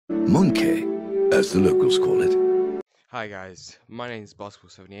Monkey, as the locals call it. Hi guys, my name is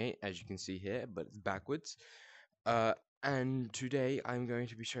Basketball78, as you can see here, but it's backwards. And today I'm going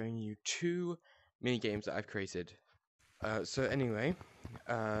to be showing you two mini games that I've created. So anyway,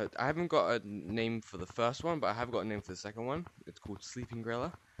 I haven't got a name for the first one, but I have got a name for the second one. It's called Sleeping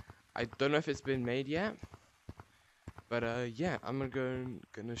Gorilla. I don't know if it's been made yet, but yeah, I'm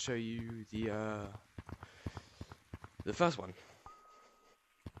gonna show you the first one.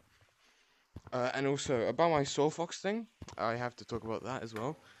 And also about my Soul Fox thing, I have to talk about that as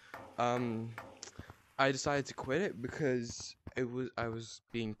well. I decided to quit it because I was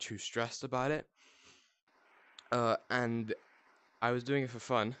being too stressed about it. And I was doing it for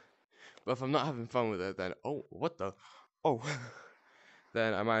fun. But if I'm not having fun with it, then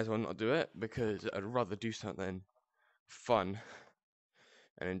then I might as well not do it, because I'd rather do something fun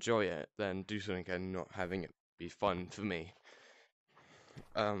and enjoy it than do something and not having it be fun for me.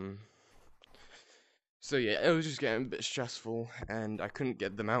 So yeah, it was just getting a bit stressful, and I couldn't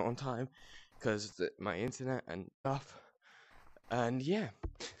get them out on time because my internet and stuff. And yeah,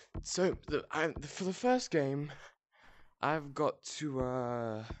 so for the first game, I've got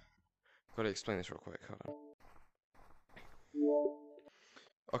to explain this real quick. Hold on.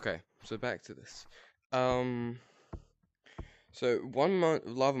 Okay, so back to this. So one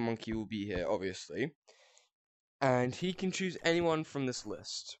lava monkey will be here, obviously, and he can choose anyone from this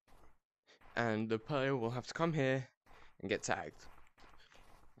list, and the player will have to come here and get tagged.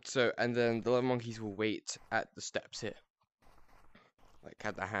 So, and then the lava monkeys will wait at the steps here, like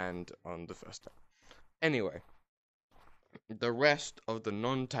at the hand on the first step. Anyway, the rest of the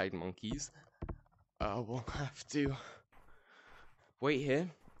non-tagged monkeys will have to wait here,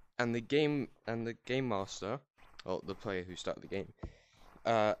 and the game master, or the player who started the game,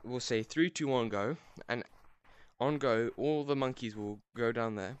 will say 3, 2, 1, go, and on go, all the monkeys will go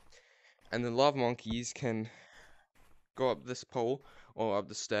down there, and the lava monkeys can go up this pole or up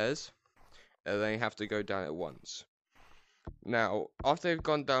the stairs, and they have to go down at once. Now, after they've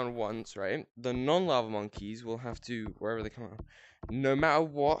gone down once, right, the non-lava monkeys will have to, wherever they come out, no matter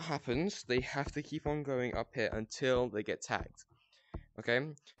what happens, they have to keep on going up here until they get tagged. Okay?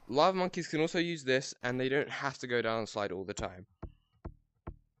 Lava monkeys can also use this, and they don't have to go down the slide all the time.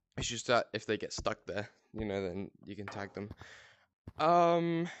 It's just that if they get stuck there, then you can tag them.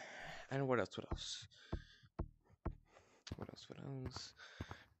 And what else?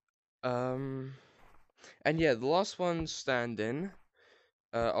 And yeah, the last one standing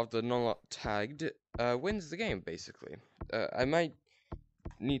of the non-tagged wins the game, basically. I might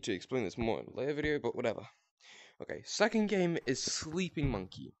need to explain this more in a later video, but whatever. Okay, second game is Sleeping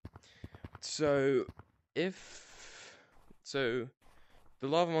Monkey. So the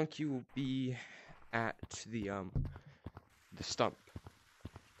lava monkey will be at the stump,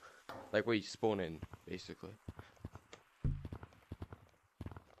 like where you spawn in, basically.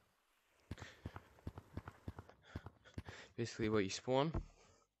 Basically where you spawn,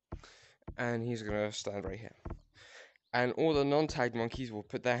 and he's gonna stand right here. And all the non-tagged monkeys will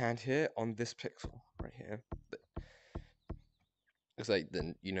put their hand here on this pixel right here. It's like,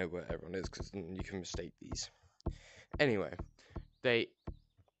 then you know where everyone is, because then you can mistake these. Anyway, they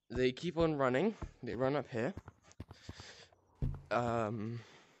keep on running. They run up here. They run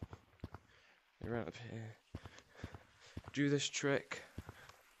up here. Do this trick.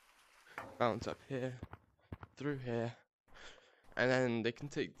 Bounce up here. Through here. And then they can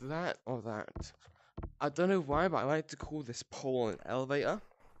take that or that. I don't know why, but I like to call this pole an elevator.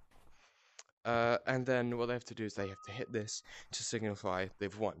 And then what they have to do is they have to hit this to signify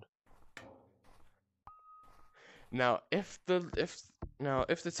they've won. Now, if the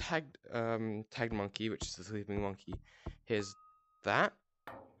tagged monkey, which is the sleeping monkey, hears that,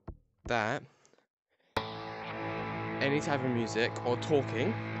 any type of music or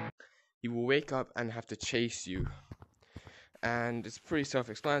talking, he will wake up and have to chase you. And it's pretty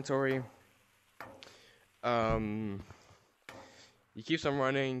self-explanatory. He keeps on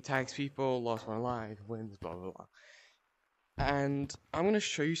running, tags people, lost one alive, wins, blah blah blah. And I'm gonna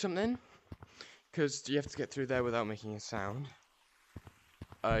show you something, because you have to get through there without making a sound.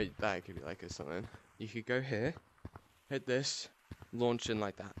 That could be like something. You could go here, hit this, launch in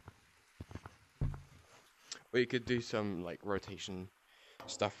like that. Or you could do some like rotation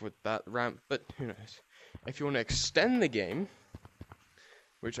stuff with that ramp, but who knows. If you want to extend the game,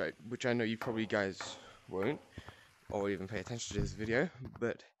 which I know you probably guys won't, or even pay attention to this video,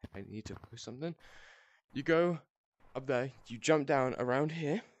 but I need to post something. You go up there, you jump down around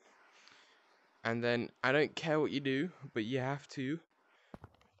here, and then I don't care what you do, but you have to.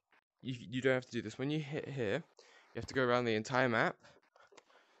 You don't have to do this. When you hit here, you have to go around the entire map,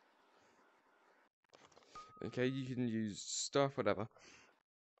 Okay, you can use stuff, whatever.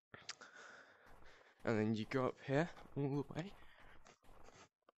 And then you go up here all the way.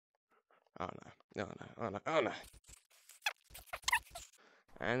 Oh no, oh no, oh no, oh no.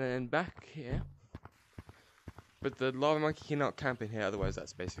 And then back here. But the lava monkey cannot camp in here, otherwise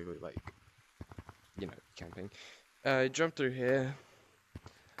that's basically like, you know, camping. Jump through here.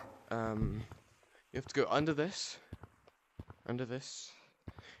 You have to go under this. Under this.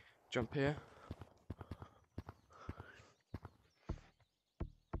 Jump here.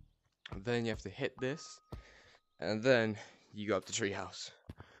 And then you have to hit this. And then you go up the treehouse.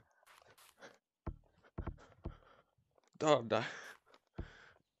 Die.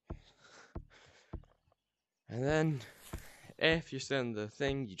 And then, if you're still in the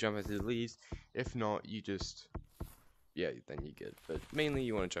thing, you jump into the leaves. If not, you just, yeah, then you're good. But mainly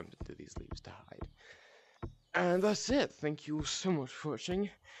you want to jump into these leaves to hide. And that's it. Thank you all so much for watching.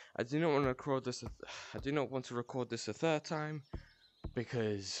 I do not want to record this. I do not want to record this a third time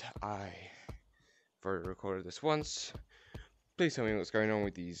because I've already recorded this once. Please tell me what's going on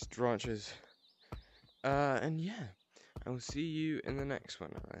with these branches. And yeah, I will see you in the next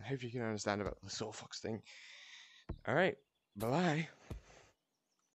one. I hope you can understand about the soul fox thing. Alright, bye-bye.